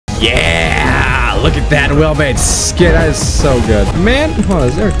Yeah! Look at that well-made skin. That is so good. Man, oh,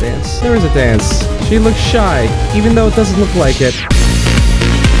 is there a dance? There is a dance. She looks shy, even though it doesn't look like it.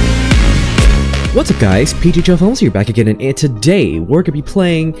 What's up, guys? PghLFilms here, back again, and today we're gonna be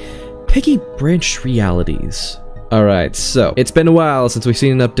playing Piggy Branch Realities. Alright, so it's been a while since we've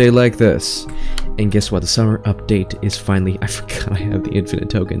seen an update like this. And guess what? The summer update is finally... I forgot I have the infinite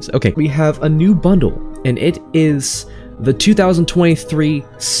tokens. Okay, we have a new bundle, and it is the 2023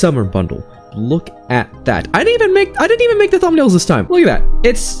 summer bundle. Look at that. I didn't even make the thumbnails this time. Look at that.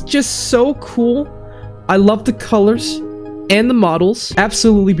 It's just so cool. I love the colors and the models.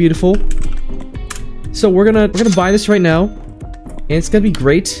 Absolutely beautiful. So we're gonna buy this right now, and it's gonna be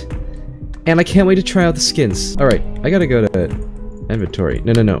great. And I can't wait to try out the skins. All right, I gotta go to inventory.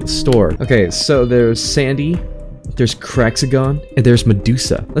 No, store. Okay, so there's Sandy, there's Craxagon, and there's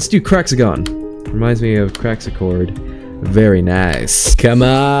Medusa. Let's do Craxagon. Reminds me of Craxicord. Very nice. Come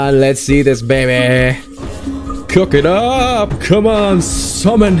on, let's see this, baby. Cook it up. Come on,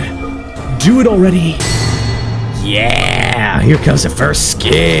 summon. Do it already. Yeah, here comes the first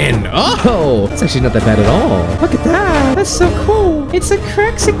skin. Oh, it's actually not that bad at all. Look at that. That's so cool. It's a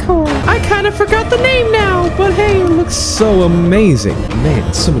Craxicord. I kind of forgot the name now, but hey, it looks so amazing. Man,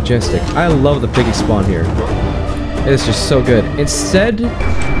 it's so majestic. I love the piggy spawn here. It's just so good. Instead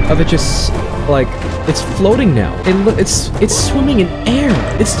of it just like it's floating now. It's swimming in air.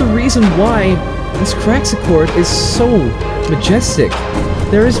 It's the reason why this Craxicord is so majestic.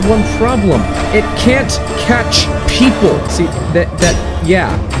 There is one problem. It can't catch people. See,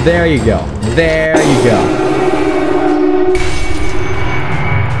 yeah, there you go. There you go.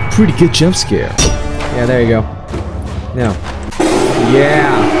 Pretty good jump scare. Yeah, there you go. Now.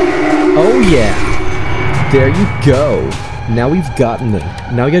 Yeah. Oh, yeah. There you go. Now we've gotten them.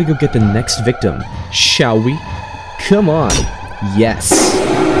 Now we gotta go get the next victim. Shall we? Come on. Yes.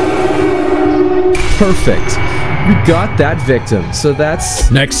 Perfect. We got that victim, so that's...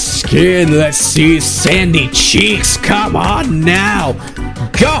 Next skin, let's see Sandy Cheeks, come on now!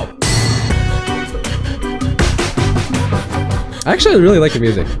 Go! I actually really like the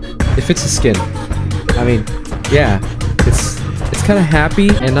music. It fits the skin. I mean, yeah, it's kind of happy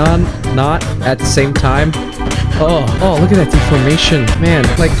and not at the same time. Oh, look at that deformation. Man,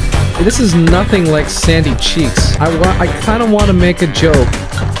 like, this is nothing like Sandy Cheeks. I kind of want to make a joke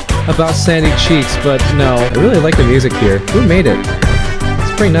about Sandy Cheeks, but no. I really like the music here. Who made it?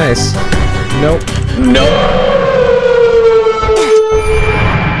 It's pretty nice. Nope. Nope!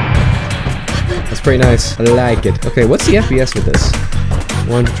 That's pretty nice. I like it. Okay, what's the FPS with this?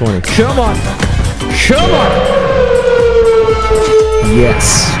 120. Come on! Come on!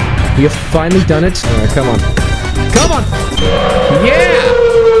 Yes! We have finally done it. Alright, come on. Come on! Yeah!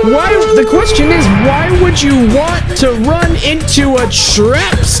 Why? The question is, why would you want to run into a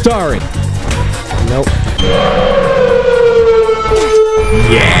trap, Starry? Nope.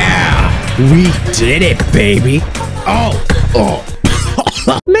 Yeah! We did it, baby! Oh!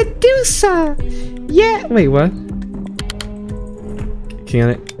 Medusa! Yeah! Wait, what? Can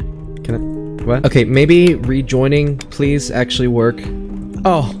I? What? Okay, maybe rejoining, please, actually work.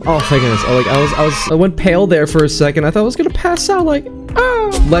 Oh, thank goodness. I went pale there for a second. I thought I was gonna pass out, like, oh!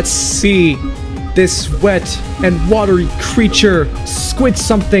 Let's see this wet and watery creature, squid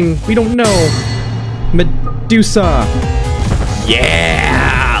something, we don't know. Medusa.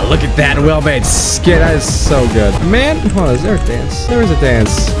 Yeah! Look at that well-made skin. That is so good. Man, oh, is there a dance? There is a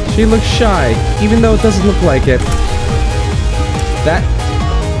dance. She looks shy, even though it doesn't look like it. That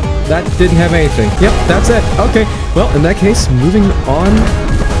didn't have anything. Yep, that's it. Okay, well, in that case, moving on.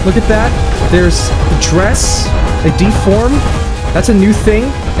 Look at that. There's the dress. They deform. That's a new thing.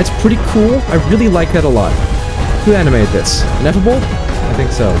 That's pretty cool. I really like that a lot. Who animated this? Ineffable? I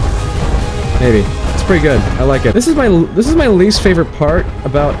think so. Maybe. It's pretty good. I like it. This is my least favorite part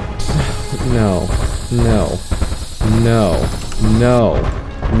about... No.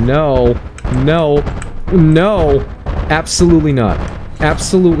 Absolutely not.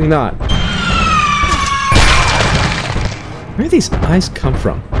 Absolutely not. Where do these eyes come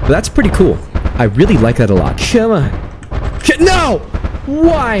from? But that's pretty cool. I really like that a lot. Come on. No!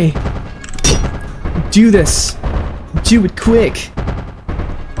 Why? Do this. Do it quick.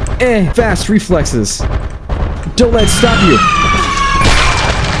 Fast reflexes. Don't let it stop you.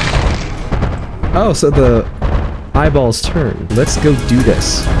 Oh, so the eyeballs turn. Let's go do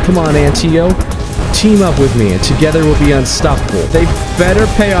this. Come on, Antio. Team up with me, and together we'll be unstoppable. They better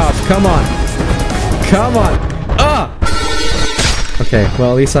pay off. Come on. Come on. Okay,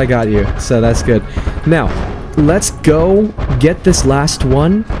 well, at least I got you, so that's good. Now, let's go get this last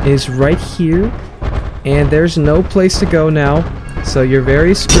one. It is right here, and there's no place to go now. So you're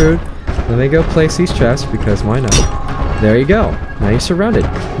very screwed. Let me go place these chests, because why not? There you go. Now you're surrounded.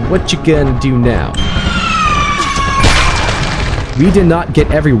 What you gonna do now? We did not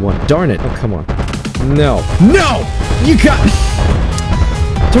get everyone. Darn it. Oh, come on. No. No! You got...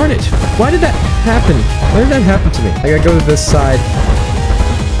 Darn it. Why did that happen? Why did that happen to me? I gotta go to this side.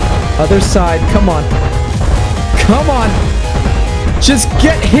 Other side. Come on. Come on! Just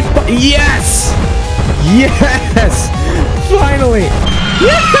get hit by... Yes! Yes! Finally!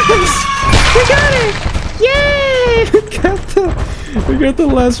 Yes! We got it! Yay! We got the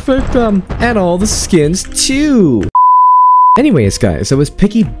last victim. And all the skins, too! Anyways, guys, it was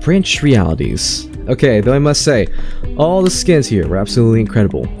Piggy Branch Realities. Okay, though I must say, all the skins here were absolutely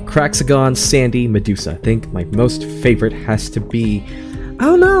incredible. Craxagon, Sandy, Medusa. I think my most favorite has to be... I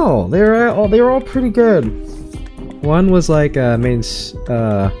don't know. They were all pretty good. One was like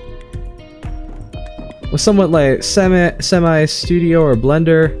was somewhat like semi studio or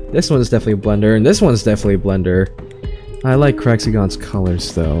blender. This one's definitely a blender, and this one's definitely a blender. I like Craxagon's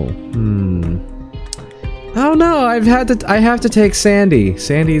colors though. I don't know. I have to take Sandy.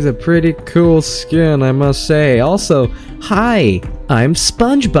 Sandy's a pretty cool skin, I must say. Also, hi, I'm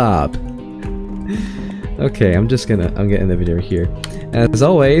SpongeBob. Okay, I'm getting the video here. As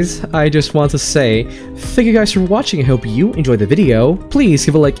always, I just want to say thank you guys for watching. I hope you enjoyed the video. Please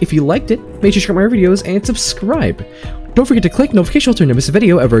give a like if you liked it. Make sure to check out my videos and subscribe. Don't forget to click notification to never miss a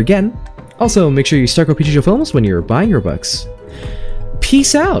video ever again. Also, make sure you stock up PghLFilms when you're buying your books.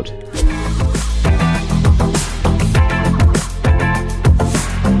 Peace out.